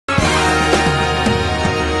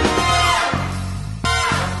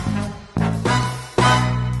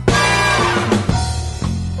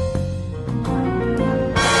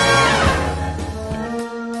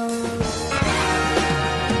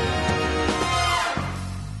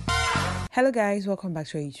Hello guys, welcome back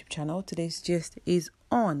to our YouTube channel. Today's gist is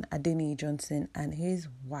on Niyi Johnson and his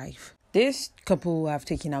wife. This couple have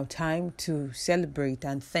taken out time to celebrate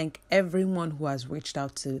and thank everyone who has reached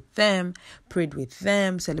out to them, prayed with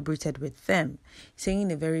them, celebrated with them,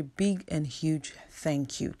 saying a very big and huge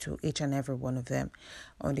thank you to each and every one of them.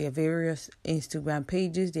 On their various Instagram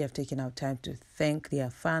pages, they have taken out time to thank their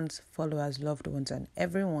fans, followers, loved ones, and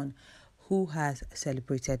everyone who has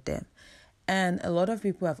celebrated them. And a lot of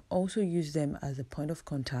people have also used them as a point of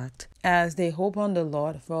contact as they hope on the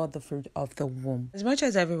Lord for the fruit of the womb. As much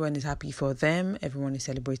as everyone is happy for them, everyone is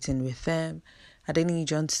celebrating with them, Niyi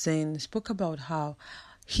Johnson spoke about how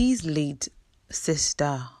his late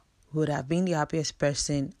sister would have been the happiest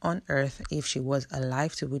person on earth if she was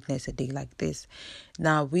alive to witness a day like this.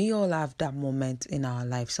 Now, we all have that moment in our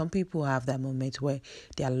life. Some people have that moment where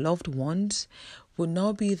their loved ones would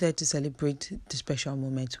not be there to celebrate the special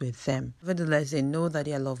moments with them. Nevertheless, they know that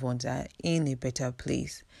their loved ones are in a better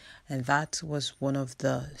place. And that was one of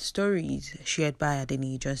the stories shared by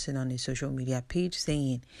Niyi Johnson on his social media page,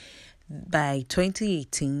 saying by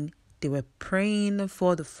 2018, they were praying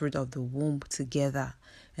for the fruit of the womb together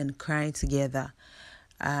and crying together,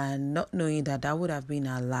 and not knowing that would have been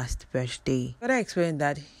our last birthday. But I explained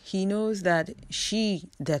that he knows that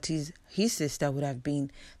that is his sister, would have been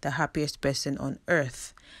the happiest person on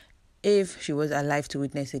earth. If she was alive to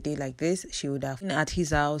witness a day like this, she would have been at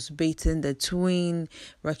his house, bathing the twin,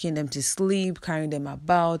 rocking them to sleep, carrying them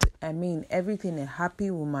about. I mean, everything a happy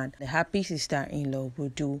woman, a happy sister-in-law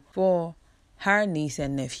would do for her niece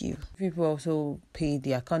and nephew. People also paid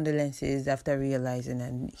their condolences after realizing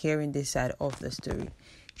and hearing this side of the story.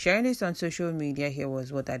 Sharing this on social media, here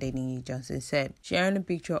was what Niyi Johnson said. Sharing a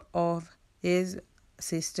picture of his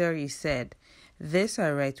sister, he said, "This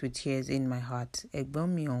I write with tears in my heart. Egbon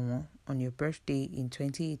mi onwo, on your birthday in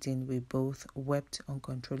 2018, we both wept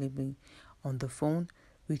uncontrollably on the phone,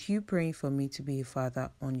 with you praying for me to be a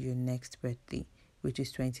father on your next birthday, which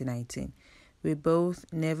is 2019. We both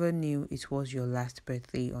never knew it was your last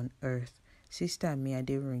birthday on earth. Sister mi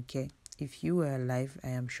IREKE, if you were alive, I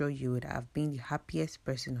am sure you would have been the happiest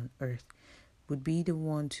person on earth. Would be the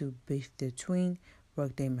one to bathe the twin,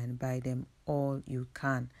 rock them and buy them all you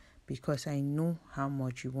can, because I know how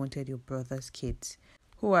much you wanted your brother's kids.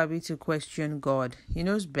 Who are we to question God? He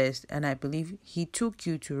knows best, and I believe he took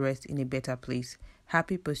you to rest in a better place.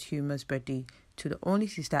 Happy posthumous birthday to the only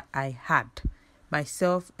sister I had.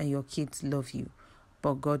 Myself and your kids love you,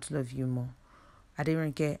 but God loves you more.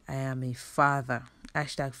 IREKE, I am a father.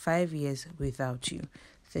 #5 years without you."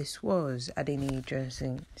 This was Niyi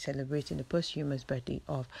Johnson celebrating the posthumous birthday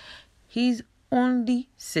of his only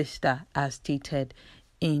sister, as stated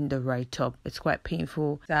in the write-up. It's quite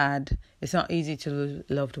painful, sad. It's not easy to lose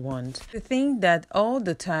loved ones. To think that all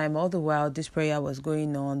the time, all the while this prayer was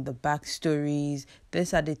going on, the backstories,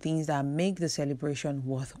 these are the things that make the celebration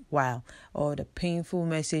worthwhile. All the painful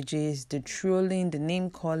messages, the trolling, the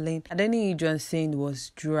name calling. Niyi Johnson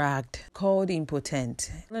was dragged, called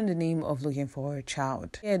impotent, in the name of looking for a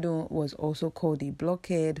child. Seyi Edun was also called a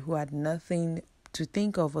blockhead who had nothing to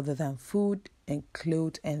think of other than food and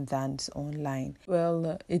clothes and dance online.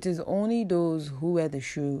 Well, it is only those who wear the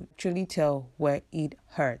shoe actually tell where it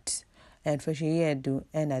hurts. And for Seyi Edun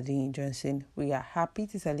and Niyi Johnson, we are happy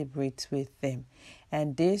to celebrate with them.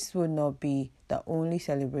 And this will not be the only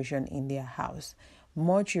celebration in their house.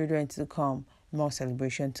 More children to come, more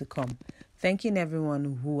celebration to come. Thanking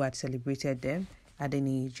everyone who had celebrated them,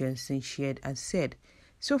 Niyi Johnson shared and said,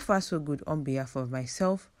 "So far so good on behalf of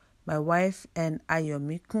myself, my wife, and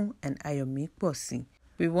Ayomikun and Ayomikposi.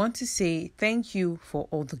 We want to say thank you for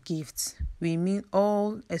all the gifts. We mean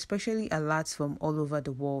all, especially alerts from all over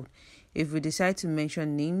the world. If we decide to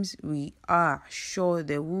mention names, we are sure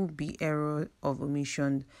there will be error of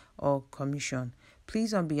omission or commission.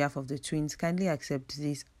 Please, on behalf of the twins, kindly accept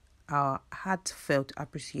this, our heartfelt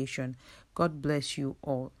appreciation. God bless you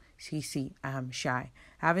all. CC, I am shy.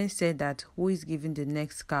 Having said that, who is giving the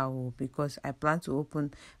next cow? Because I plan to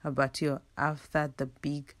open a batio after the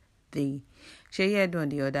big day." Seyi Edun, on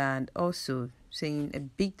the other hand, also saying a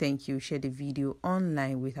big thank you, shared a video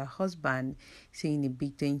online with her husband, saying a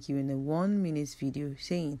big thank you in a 1-minute video,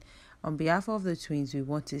 saying, "On behalf of the twins, we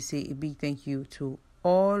want to say a big thank you to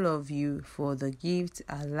all of you for the gifts,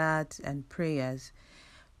 alerts, and prayers.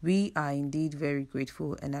 We are indeed very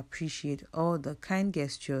grateful and appreciate all the kind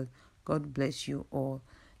gestures. God bless you all."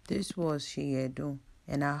 This was Seyi Edun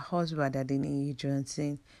and her husband, Niyi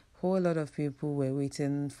Johnson. Whole lot of people were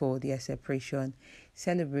waiting for their separation,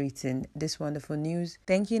 celebrating this wonderful news,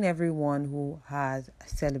 thanking everyone who has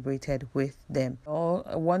celebrated with them.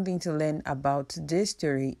 One thing to learn about this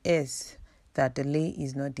story is that delay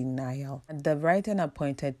is not denial. At the right and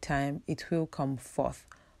appointed time, it will come forth.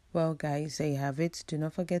 Well, guys, there you have it. Do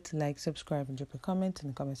not forget to like, subscribe, and drop a comment in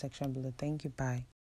the comment section below. Thank you. Bye.